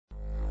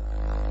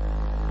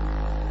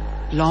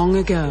Long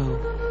ago,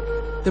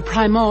 the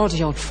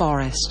primordial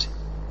forest,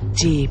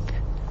 deep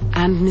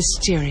and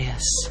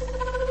mysterious,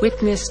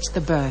 witnessed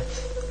the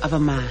birth of a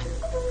man.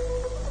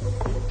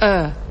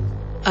 A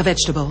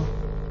vegetable.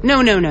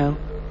 No.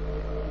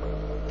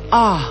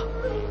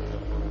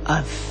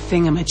 A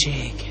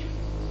thingamajig.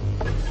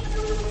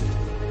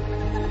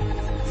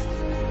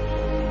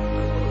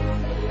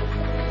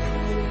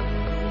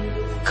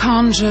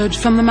 Conjured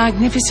from the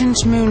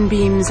magnificent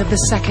moonbeams of the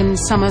second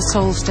summer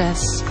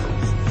solstice,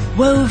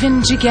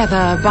 woven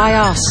together by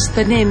us,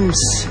 the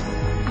nymphs,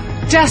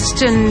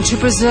 destined to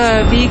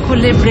preserve the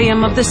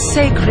equilibrium of the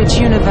sacred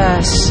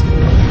universe,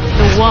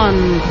 the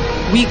one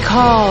we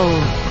call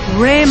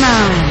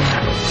Rayman,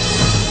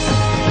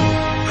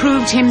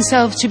 proved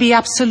himself to be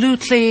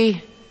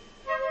absolutely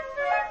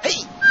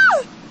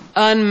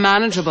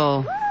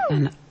unmanageable.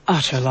 An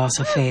utter loss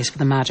of face for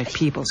the magic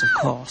peoples, of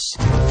course.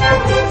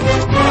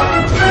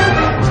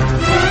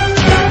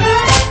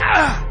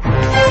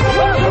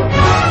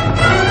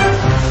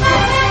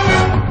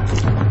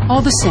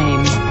 All the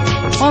same,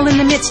 all in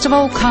the midst of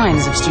all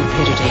kinds of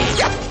stupidity,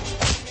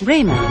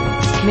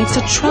 Rayman makes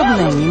a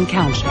troubling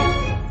encounter.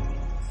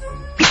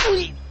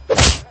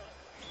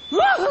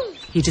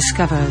 He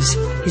discovers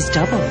his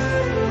double,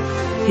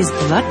 his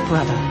blood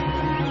brother,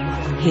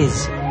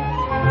 his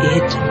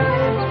id.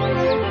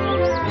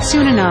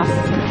 Soon enough,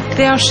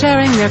 they are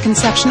sharing their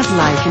conception of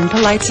life in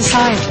polite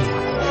society,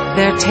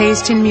 their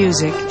taste in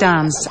music,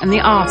 dance, and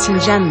the arts in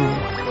general.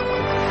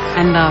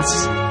 And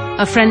thus,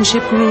 a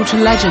friendship grew to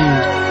legend,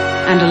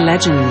 and a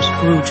legend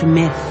grew to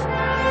myth.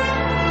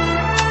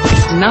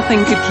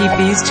 Nothing could keep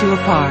these two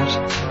apart.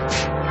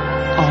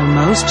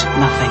 Almost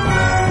nothing.